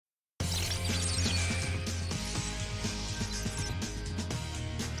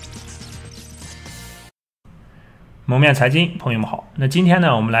蒙面财经，朋友们好。那今天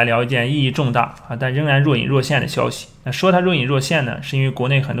呢，我们来聊一件意义重大但仍然若隐若现的消息。那说它若隐若现呢，是因为国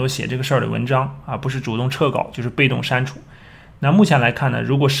内很多写这个事儿的文章不是主动撤稿，就是被动删除。那目前来看呢，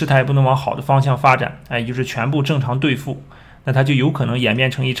如果事态不能往好的方向发展，也就是全部正常兑付，那它就有可能演变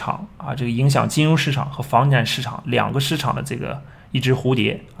成一场这个影响金融市场和房地产市场两个市场的这个一只蝴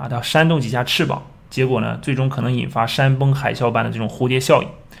蝶它扇动几下翅膀，结果呢，最终可能引发山崩海啸般的这种蝴蝶效应。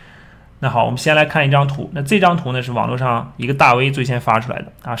那好，我们先来看一张图。那这张图呢是网络上一个大 V 最先发出来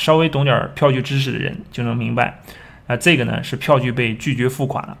的稍微懂点票据知识的人就能明白。这个呢是票据被拒绝付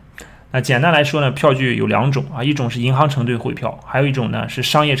款了。那简单来说呢，票据有两种一种是银行承兑汇票，还有一种呢是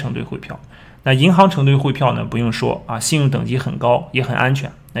商业承兑汇票。那银行承兑汇票呢不用说信用等级很高，也很安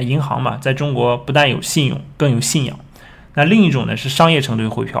全。那银行嘛，在中国不但有信用，更有信仰。那另一种呢是商业承兑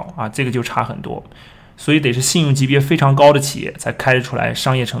汇票这个就差很多。所以得是信用级别非常高的企业才开得出来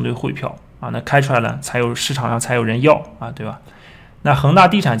商业承兑汇票那开出来了才有市场上才有人要对吧？那恒大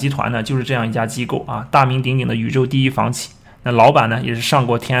地产集团呢就是这样一家机构大名鼎鼎的宇宙第一房企。那老板呢也是上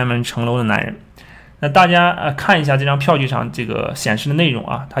过天安门城楼的男人。那大家看一下这张票据上这个显示的内容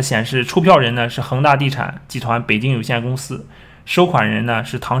它显示出票人呢是恒大地产集团北京有限公司，收款人呢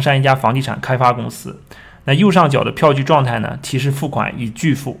是唐山一家房地产开发公司。那右上角的票据状态呢提示付款已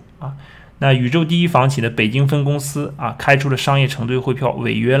拒付那宇宙第一房企的北京分公司开出了商业承兑汇票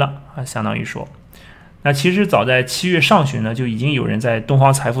违约了相当于说。那其实早在7月上旬呢，就已经有人在东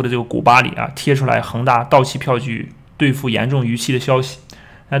方财富的这个股吧里贴出来恒大到期票据兑付严重逾期的消息。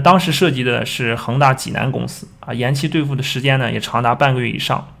那当时涉及的是恒大济南公司延期兑付的时间呢也长达半个月以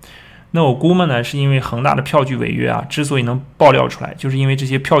上。那我估摸呢是因为恒大的票据违约之所以能爆料出来，就是因为这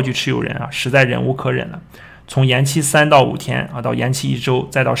些票据持有人实在忍无可忍了。从延期3到5天到延期1周，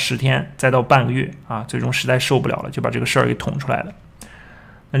再到10天，再到半个月最终实在受不了了，就把这个事儿给捅出来了。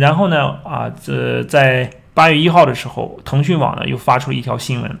然后呢在8月1号的时候，腾讯网呢又发出了一条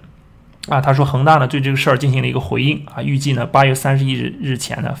新闻他说恒大呢对这个事儿进行了一个回应预计呢8月31日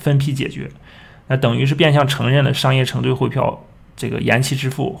前呢分批解决。那等于是变相承认了商业承兑汇票这个延期支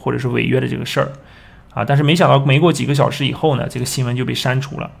付或者是违约的这个事儿但是没想到没过几个小时以后呢，这个新闻就被删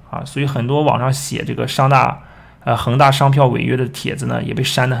除了所以很多网上写这个恒大商票违约的帖子呢也被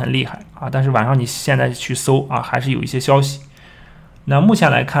删得很厉害但是晚上你现在去搜还是有一些消息。那目前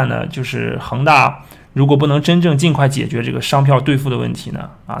来看呢，就是恒大如果不能真正尽快解决这个商票兑付的问题呢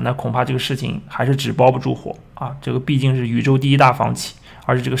那恐怕这个事情还是纸包不住火这个毕竟是宇宙第一大房企，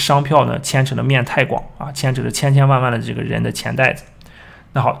而且这个商票呢牵扯的面太广牵扯着千千万万的这个人的钱袋子。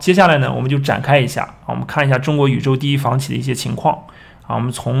那好，接下来呢我们就展开一下我们看一下中国宇宙第一房企的一些情况我们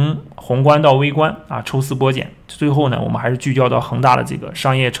从宏观到微观抽丝剥茧，最后呢我们还是聚焦到恒大的这个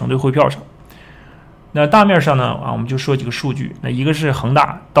商业承兑汇票上。那大面上呢我们就说几个数据。那一个是恒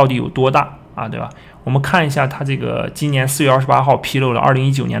大到底有多大对吧？我们看一下它这个今年4月28号披露了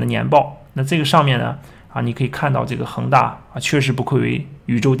2019年的年报。那这个上面呢你可以看到这个恒大确实不愧为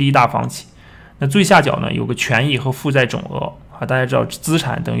宇宙第一大房企。那最下角呢有个权益和负债总额大家知道资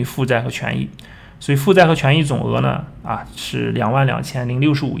产等于负债和权益，所以负债和权益总额呢是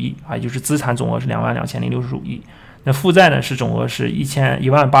22065亿也就是资产总额是22065亿。那负债呢是总额是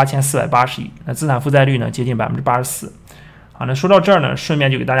18480亿。那资产负债率呢接近84%那说到这儿呢，顺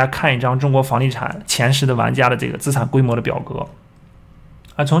便就给大家看一张中国房地产前10的玩家的这个资产规模的表格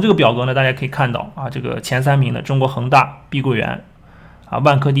从这个表格呢大家可以看到这个前3名的中国恒大、碧桂园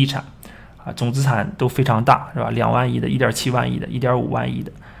万科地产总资产都非常大，是吧？2万亿的、1.7万亿的、1.5万亿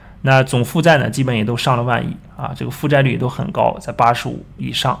的。那总负债呢基本也都上了万亿这个负债率也都很高，在85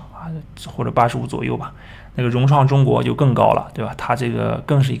以上或者85左右吧。那个融创中国就更高了，对吧？它这个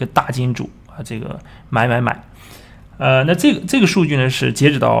更是一个大金主这个买。那这个数据呢是截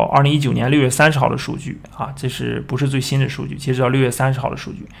止到2019年6月30号的数据这是不是最新的数据？截止到6月30号的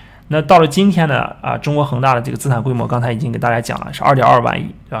数据。那到了今天呢中国恒大的这个资产规模刚才已经给大家讲了，是2.2万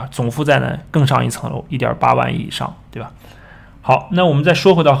亿，对吧？总负债呢更上一层楼，1.8万亿以上，对吧？好，那我们再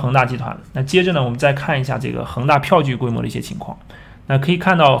说回到恒大集团。那接着呢我们再看一下这个恒大票据规模的一些情况。那可以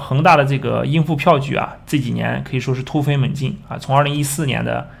看到恒大的这个应付票据这几年可以说是突飞猛进从2014年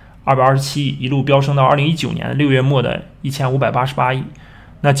的227亿一路飙升到2019年6月末的1588亿。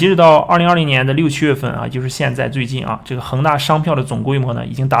那截止到2020年的6、7月份就是现在最近这个恒大商票的总规模呢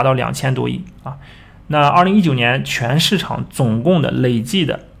已经达到2000多亿那2019年全市场总共的累计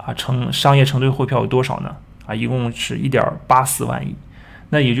的商业承兑汇票有多少呢一共是1.84万亿。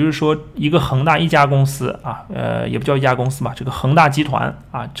那也就是说一个恒大一家公司也不叫一家公司吧，这个恒大集团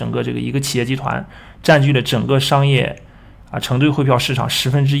整个这个一个企业集团占据了整个商业承兑汇票市场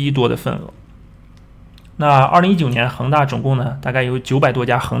1/10多的份额。那2019年恒大总共呢大概有900多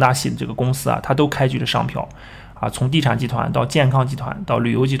家恒大系的这个公司它都开具了商票啊，从地产集团到健康集团到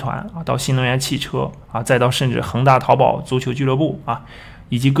旅游集团啊，到新能源汽车啊，再到甚至恒大淘宝足球俱乐部啊，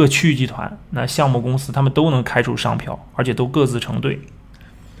以及各区域集团那项目公司，他们都能开出商票，而且都各自成对。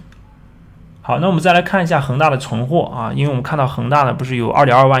好，那我们再来看一下恒大的存货啊，因为我们看到恒大呢不是有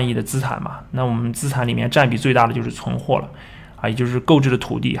2.2万亿的资产嘛，那我们资产里面占比最大的就是存货了啊，也就是购置的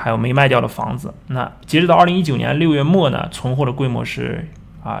土地还有没卖掉的房子。那截止到2019年6月末呢，存货的规模是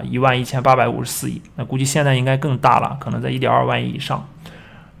11854亿，那估计现在应该更大了，可能在1.2万亿以上。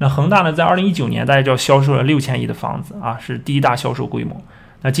那恒大呢，在2019年大家知道销售了6000亿的房子啊，是第一大销售规模。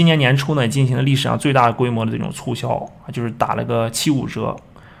那今年年初呢，进行了历史上最大规模的这种促销啊，就是打了个75折。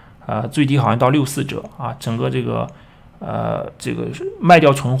最低好像到64折啊，整个这个卖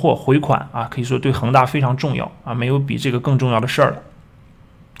掉存货回款啊，可以说对恒大非常重要啊，没有比这个更重要的事儿了。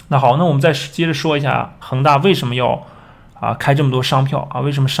那好，那我们再接着说一下恒大为什么要开这么多商票啊？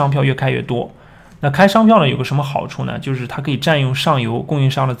为什么商票越开越多？那开商票呢有个什么好处呢？就是它可以占用上游供应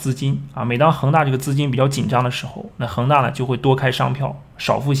商的资金啊。每当恒大这个资金比较紧张的时候，那恒大呢就会多开商票，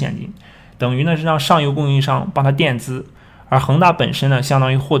少付现金，等于呢是让上游供应商帮他垫资。而恒大本身呢，相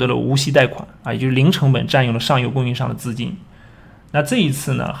当于获得了无息贷款啊，也就是零成本占用了上游供应商的资金。那这一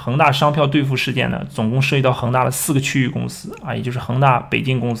次呢，恒大商票兑付事件呢，总共涉及到恒大的4个区域公司啊，也就是恒大北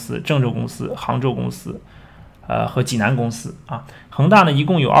京公司、郑州公司、杭州公司，和济南公司啊。恒大呢，一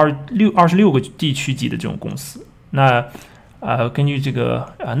共有26个地区级的这种公司。那根据这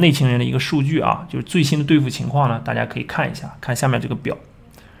个内情人的一个数据啊，就是最新的兑付情况呢，大家可以看一下，看下面这个表。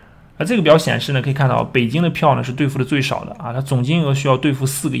这个表显示呢，可以看到北京的票呢是兑付的最少的啊，它总金额需要兑付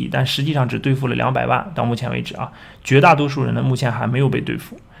4个亿，但实际上只兑付了200万，到目前为止啊，绝大多数人呢目前还没有被兑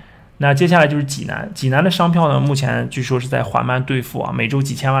付。那接下来就是济南，济南的商票呢目前据说是在缓慢兑付啊，每周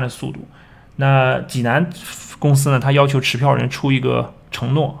几千万的速度。那济南公司呢，它要求持票人出一个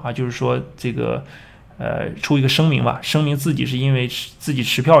承诺啊，就是说这个出一个声明吧，声明自己是因为自己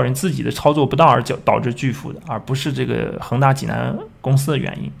持票人自己的操作不当而导致拒付的，而不是这个恒大济南公司的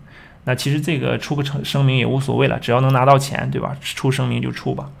原因。那其实这个出个声明也无所谓了，只要能拿到钱，对吧？出声明就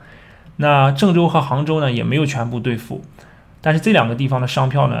出吧。那郑州和杭州呢也没有全部兑付，但是这2个地方的商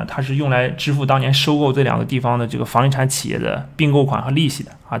票呢，它是用来支付当年收购这2个地方的这个房地产企业的并购款和利息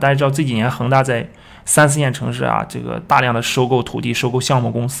的啊。大家知道这几年恒大在3、4线城市啊，这个大量的收购土地、收购项目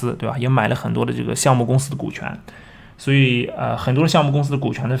公司，对吧？也买了很多的这个项目公司的股权，所以很多的项目公司的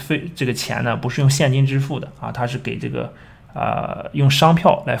股权的这个钱呢，不是用现金支付的啊，它是给这个用商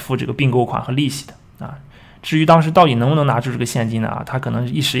票来付这个并购款和利息的啊。至于当时到底能不能拿出这个现金呢？他可能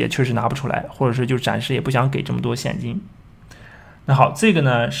一时也确实拿不出来，或者是就暂时也不想给这么多现金。那好，这个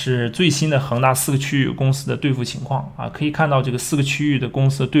呢是最新的恒大4个区域公司的兑付情况啊，可以看到这个4个区域的公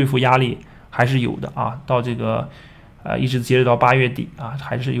司的兑付压力还是有的啊，到这个一直截止到8月底啊，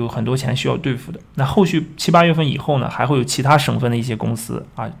还是有很多钱需要兑付的。那后续7、8月份以后呢，还会有其他省份的一些公司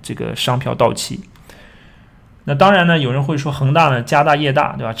啊，这个商票到期。那当然呢，有人会说恒大呢家大业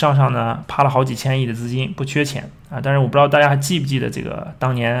大，对吧？账上呢趴了好几千亿的资金，不缺钱啊。但是我不知道大家还记不记得这个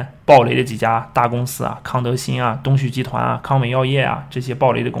当年暴雷的几家大公司啊，康德新啊、东旭集团啊、康美药业啊这些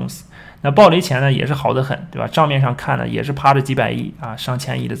暴雷的公司。那暴雷前呢也是好得很，对吧？账面上看呢也是趴着几百亿啊、上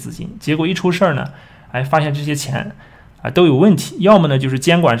千亿的资金，结果一出事儿呢，发现这些钱都有问题，要么呢就是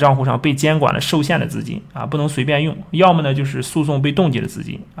监管账户上被监管了受限的资金啊，不能随便用；要么呢就是诉讼被冻结的资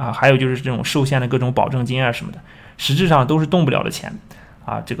金啊，还有就是这种受限的各种保证金啊什么的，实质上都是动不了的钱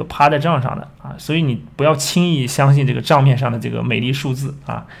啊，这个趴在账上的啊，所以你不要轻易相信这个账面上的这个美丽数字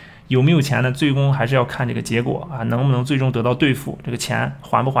啊，有没有钱呢？最终还是要看这个结果啊，能不能最终得到兑付，这个钱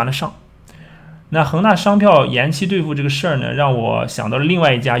还不还得上。那恒大商票延期兑付这个事儿呢，让我想到了另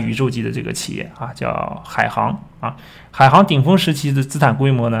外一家宇宙级的这个企业啊，叫海航啊。海航顶峰时期的资产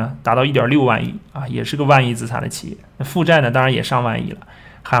规模呢，达到1.6万亿啊，也是个万亿资产的企业。那负债呢，当然也上万亿了。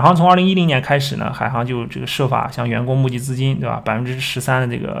海航从2010年开始呢，海航就这个设法向员工募集资金，对吧？13%的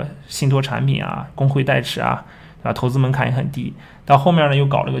这个信托产品啊，工会代持啊，对吧？投资门槛也很低。到后面呢，又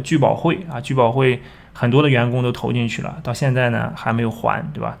搞了个聚保会啊，聚保会很多的员工都投进去了，到现在呢还没有还，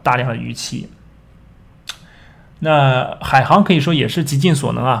对吧？大量的逾期。那海航可以说也是极尽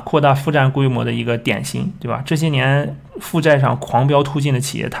所能啊，扩大负债规模的一个典型，对吧？这些年负债上狂飙突进的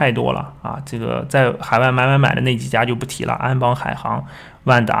企业太多了啊，这个在海外买的那几家就不提了，安邦、海航、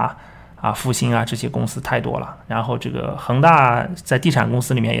万达啊、复兴啊这些公司太多了。然后这个恒大在地产公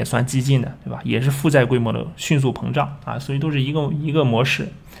司里面也算激进的，对吧？也是负债规模的迅速膨胀啊，所以都是一个模式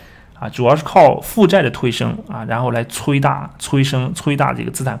啊，主要是靠负债的推升啊，然后来催大这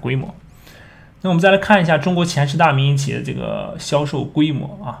个资产规模。那我们再来看一下中国前10大民营企业的这个销售规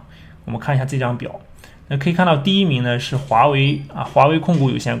模啊，我们看一下这张表。那可以看到第一名呢是华为啊，华为控股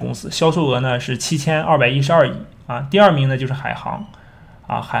有限公司，销售额呢是7212亿啊。第2名呢就是海航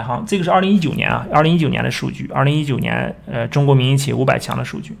啊，海航这个是2019年啊，2019年的数据，2019年中国民营企业500强的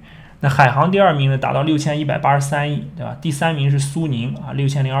数据。那海航第2名呢达到6183亿，对吧？第3名是苏宁啊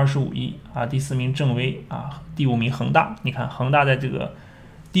，6025亿啊，第4名正威啊，第5名恒大。你看恒大在这个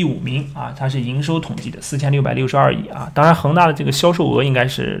第5名啊，它是营收统计的4662亿啊。当然恒大的这个销售额应该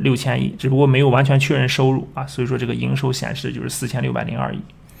是6000亿，只不过没有完全确认收入啊，所以说这个营收显示就是4602亿。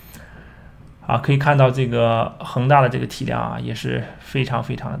啊，可以看到这个恒大的这个体量啊，也是非常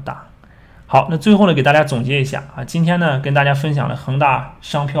非常的大。好，那最后呢，给大家总结一下啊，今天呢跟大家分享了恒大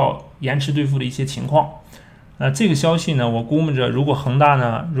商票延迟兑付的一些情况。这个消息呢，我估摸着如果恒大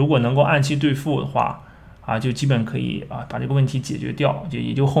呢，如果能够按期兑付的话啊，就基本可以啊把这个问题解决掉，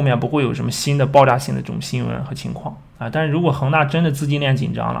也就后面不会有什么新的爆炸性的这种新闻和情况啊。但是如果恒大真的资金链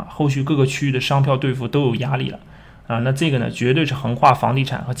紧张了，后续各个区域的商票兑付都有压力了啊，那这个呢绝对是横跨房地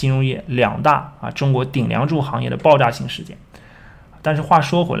产和金融业2大啊中国顶梁柱行业的爆炸性事件。但是话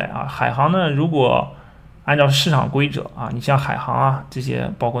说回来啊，海航呢，如果按照市场规则啊，你像海航啊这些，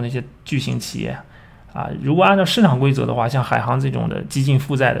包括那些巨型企业啊，如果按照市场规则的话，像海航这种的几近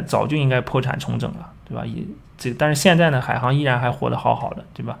负债的，早就应该破产重整了，对吧？但是现在呢，海航依然还活得好好的，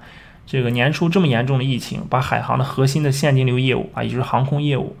对吧？这个年初这么严重的疫情，把海航的核心的现金流业务啊，也就是航空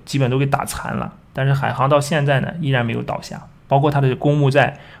业务，基本都给打残了。但是海航到现在呢，依然没有倒下，包括它的公募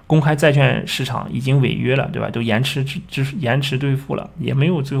债、公开债券市场已经违约了，对吧？都延迟兑付了，也没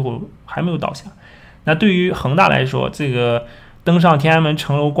有最后还没有倒下。那对于恒大来说，这个登上天安门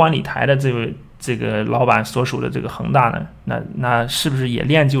城楼观礼台的这个老板所属的这个恒大呢，那是不是也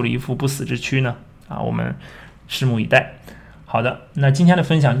练就了一副不死之躯呢？啊，我们拭目以待。好的，那今天的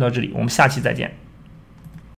分享就到这里，我们下期再见。